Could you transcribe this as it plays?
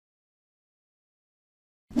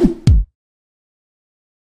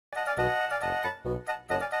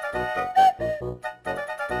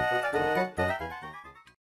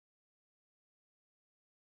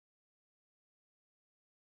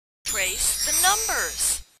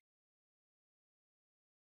numbers.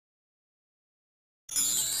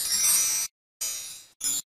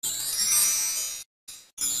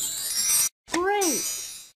 Great!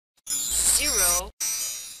 0.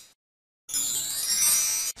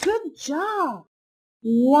 Good job!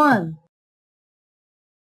 1.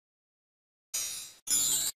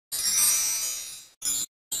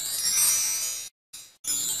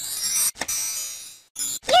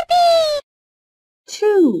 Yippee!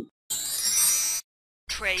 2.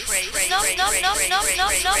 Trace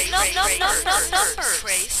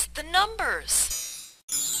the numbers.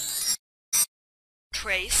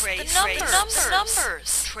 Trace the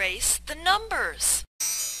numbers. Trace the numbers.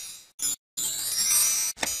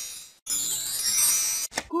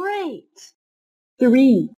 Great!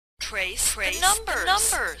 3. Trace the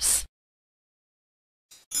numbers.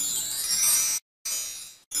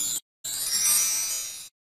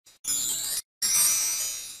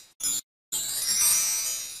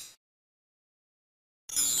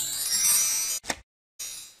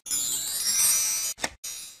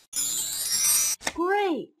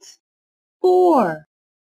 Great! 4.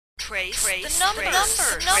 Trace the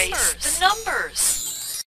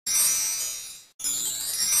numbers.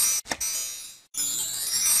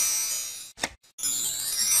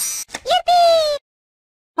 Yippee!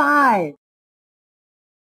 5.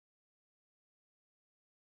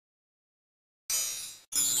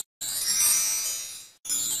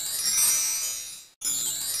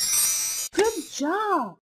 Good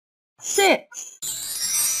job! 6.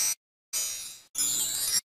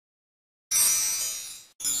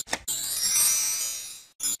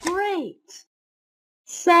 Great!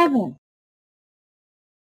 7.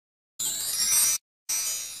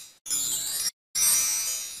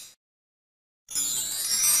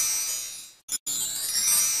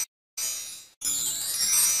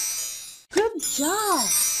 Good job!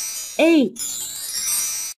 8.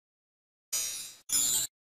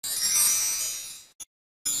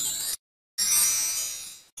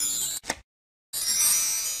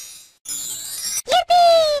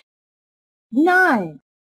 Yippee! 9.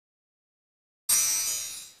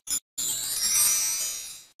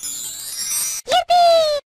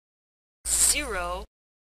 Yippee! 0.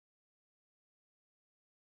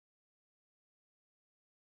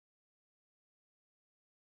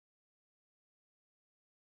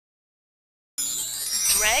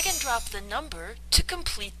 Drag and drop the number to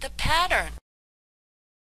complete the pattern.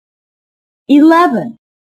 11.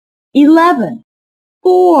 11.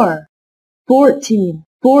 4. 14.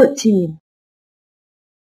 14.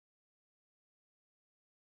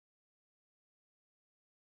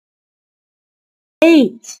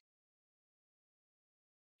 8.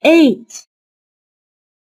 8.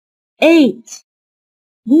 8.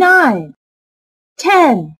 9.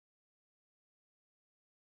 10.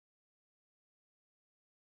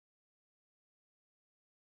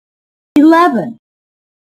 11.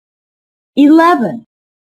 11.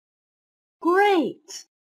 Great!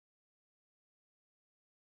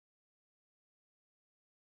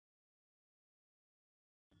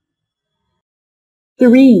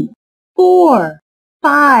 3. 4.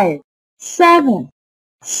 5. 7.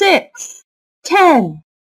 6. 10.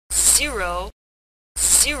 0.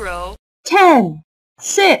 0. 10.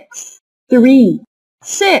 6. 3.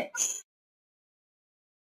 6.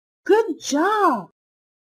 Good job!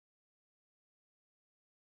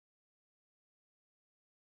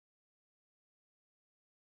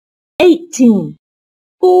 18.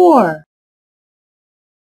 4.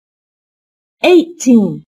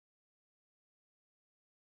 18.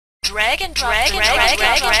 Drag and drop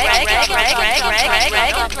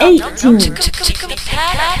 18. to complete the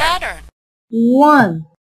pattern. 1.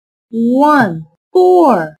 1.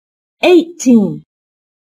 4. 18.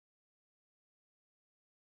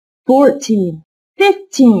 14.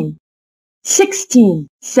 15. 16.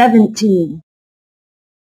 17.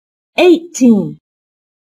 18.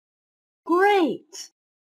 Great!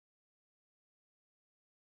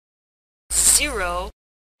 0.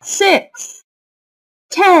 6.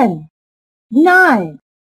 10. 9.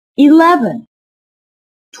 11.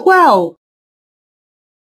 12.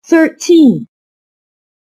 13.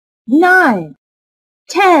 9.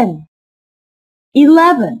 10.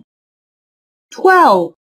 11.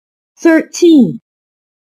 12. 13.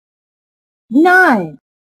 9.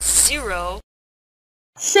 0.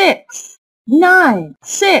 6. 9.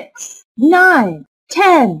 6. 9.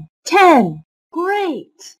 10. 10.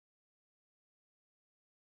 Great!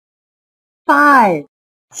 5.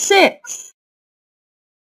 6.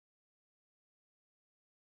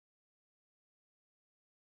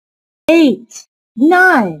 8.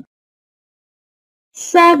 9.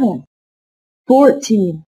 7.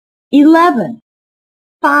 14. 11,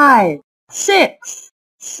 5, 6,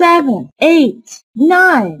 7, 8,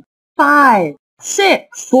 9, 5,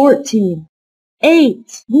 6, 14,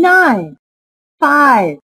 8, 9,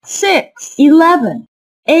 5, 6, 11,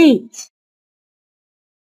 8,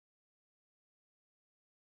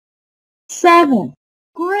 7.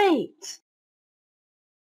 Great.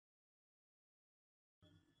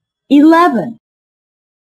 11,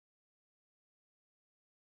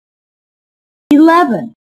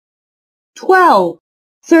 11, 12,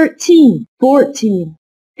 13, 14,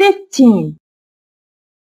 15,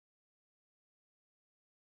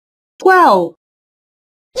 12.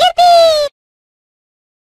 Yippee!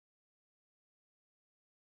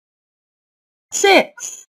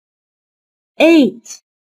 6, 8,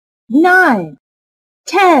 9,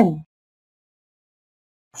 10,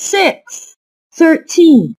 6,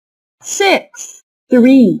 13, 6,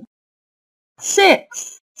 3,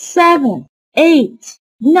 6, 7, 8,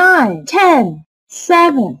 9, 10,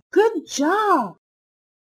 7. Good job.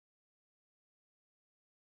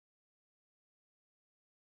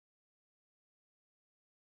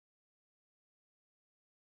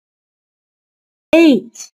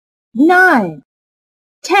 8, 9,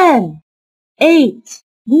 10, 8,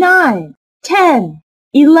 9, 10,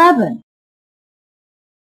 11.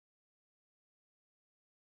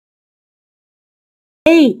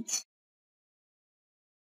 8,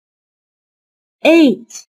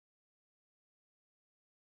 8,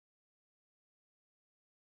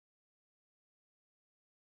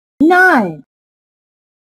 9,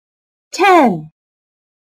 10,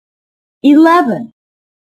 11,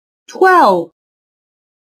 12,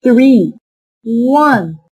 3,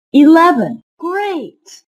 1, 11.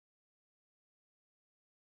 Great.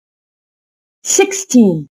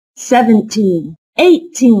 16, 17,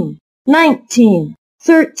 18, 19,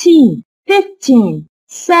 13, 15,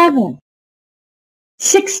 7,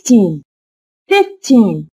 16,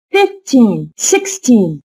 15, 15,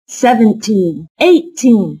 16, 17,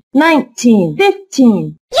 18, 19,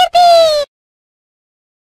 15. Yippee!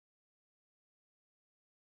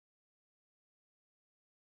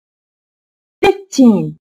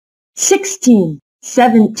 15, 16,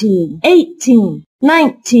 17, 18,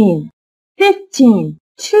 19, 15,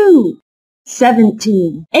 2,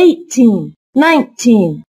 17, 18,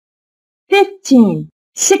 19, 15,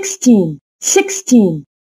 16, 16,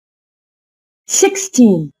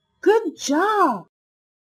 16. Good job.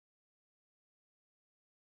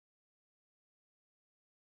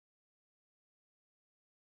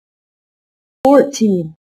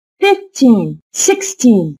 14, 15,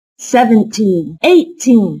 16, 17,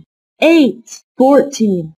 18, 8,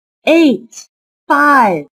 14, 8,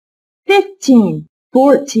 5, 15,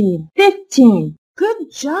 14, 15.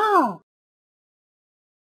 Good job.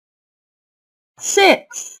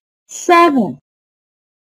 6, 7,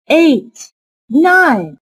 8,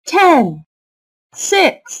 9, 10,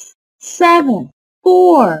 6, 7,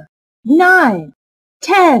 4, 9,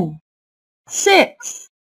 10, 6,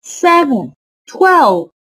 7, 12,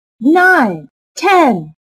 9,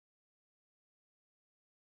 10,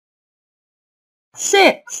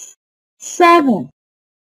 6, 7,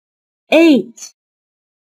 8,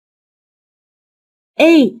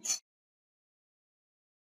 8.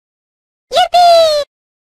 Yippee!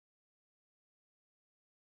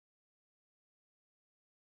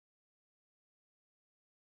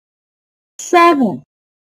 7.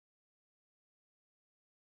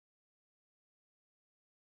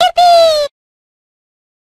 Yippee!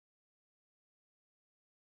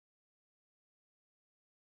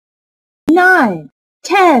 9,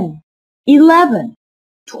 10, 11,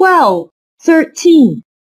 12, 13,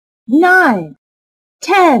 9,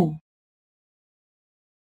 10.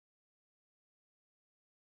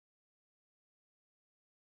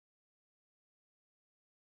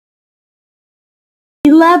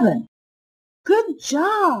 11. Good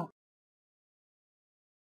job.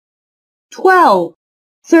 12,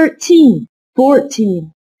 13,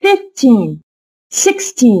 14, 15,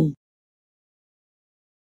 16.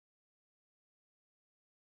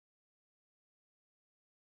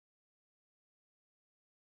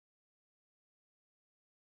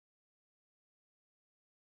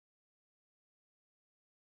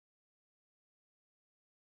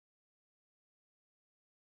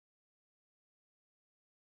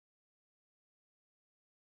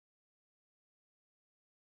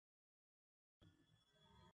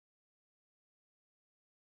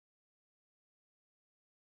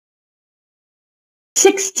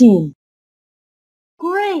 16.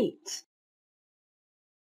 Great.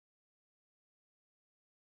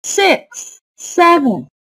 6, 7,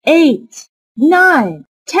 8, 9,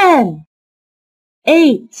 10,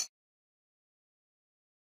 8.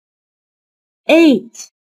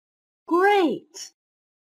 8. Great.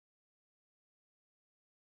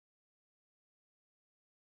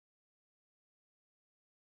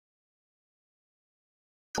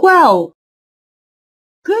 12.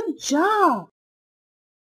 Good job.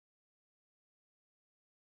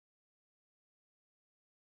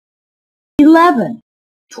 11,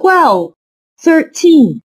 12,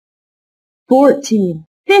 13, 14,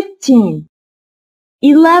 15,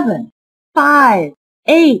 11, 5,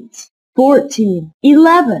 8, 14,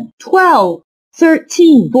 11, 12,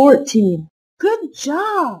 13, 14. Good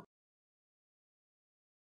job.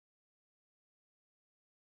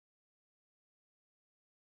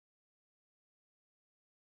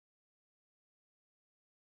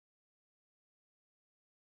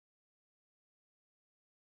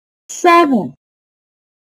 7,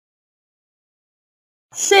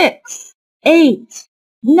 6, 8,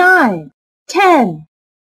 9, 10.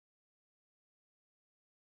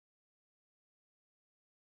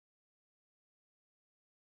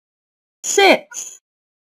 6,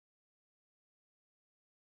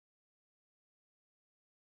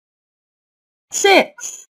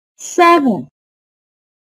 6, 7,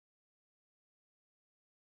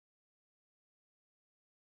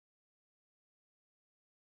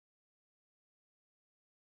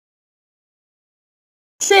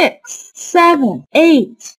 6, 7,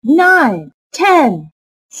 8, 9, 10,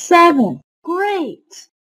 7. Great.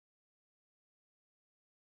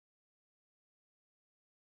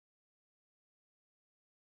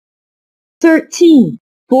 13,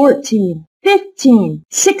 14, 15,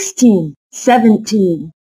 16,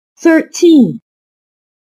 17. 13,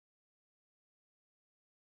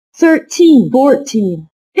 13, 14,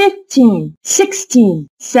 15, 16,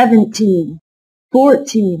 17,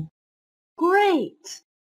 14. Great.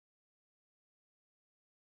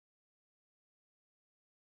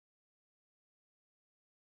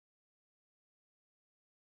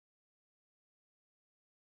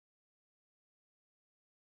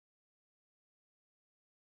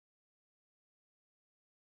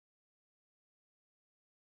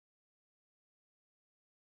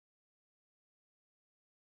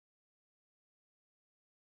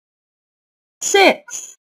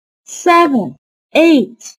 6, 7,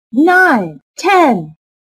 8, 9, 10.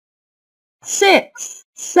 6,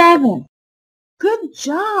 7. Good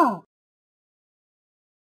job.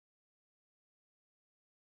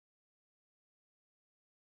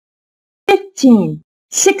 15,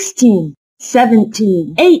 16,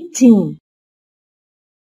 17, 18.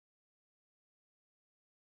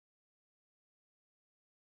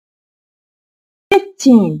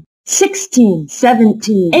 15, 16,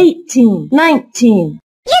 17, 18, 19.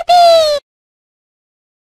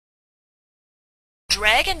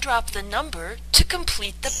 Drag and drop the number to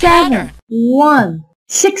complete the 7, pattern. 1,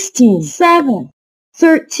 16, 7,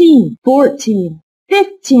 13, 14,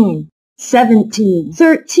 15, 17,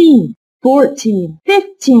 13, 14,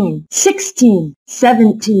 15, 16,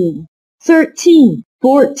 17, 13,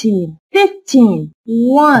 14, 15,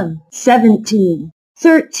 1, 17,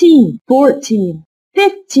 13, 14,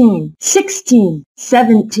 15, 16,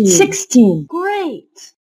 17, 16.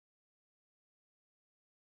 Great.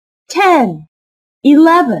 10,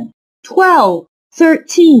 11, 12,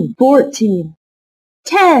 13, 14.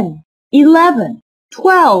 10, 11,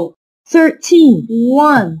 12, 13,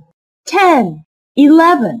 1. 10,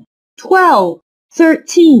 11, 12,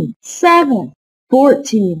 13, 7,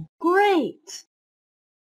 14. Great.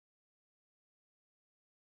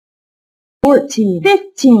 14,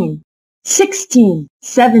 15, 16,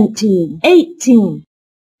 17, 18.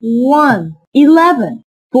 1, 11,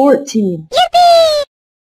 14.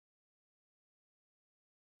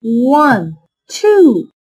 1, 2,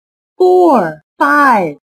 4,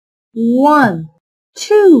 5. 1,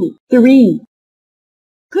 2, 3.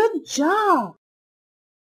 Good job.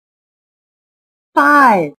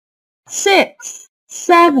 5, 6,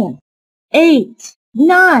 7, 8,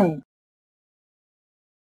 9.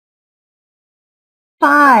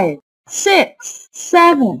 5, 6,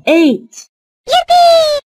 7, 8.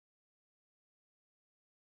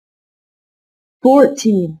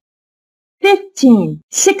 14, 15,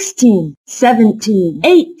 16, 17,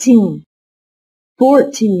 18.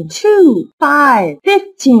 14, 2, 5,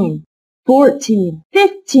 15. 14,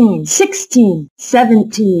 15, 16,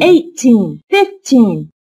 17, 18, 15.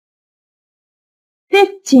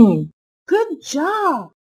 15. Good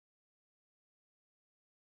job.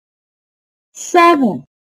 7,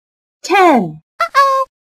 10.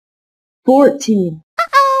 14.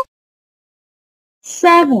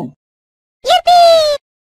 7.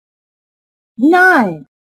 9,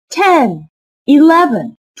 10,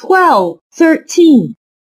 11, 12, 13.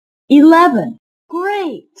 11.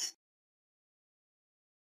 Great.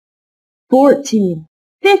 14,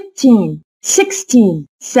 15, 16,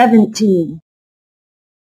 17,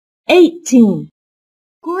 18.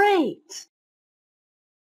 Great!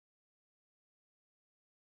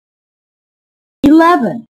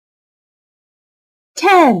 11,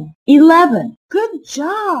 10, 11. Good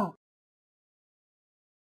job!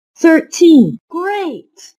 13.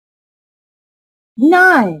 Great!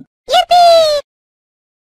 9. Yippee!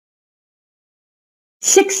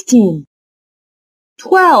 16.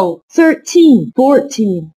 12, 13,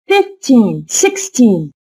 14, 15,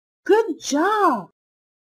 16. Good job!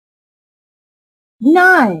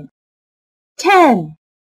 9, 10.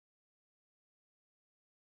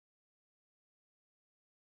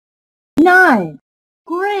 9.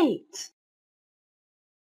 Great!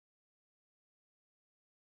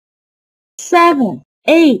 7,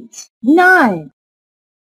 8, 9,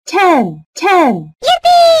 10, 10.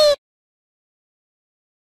 Yippee!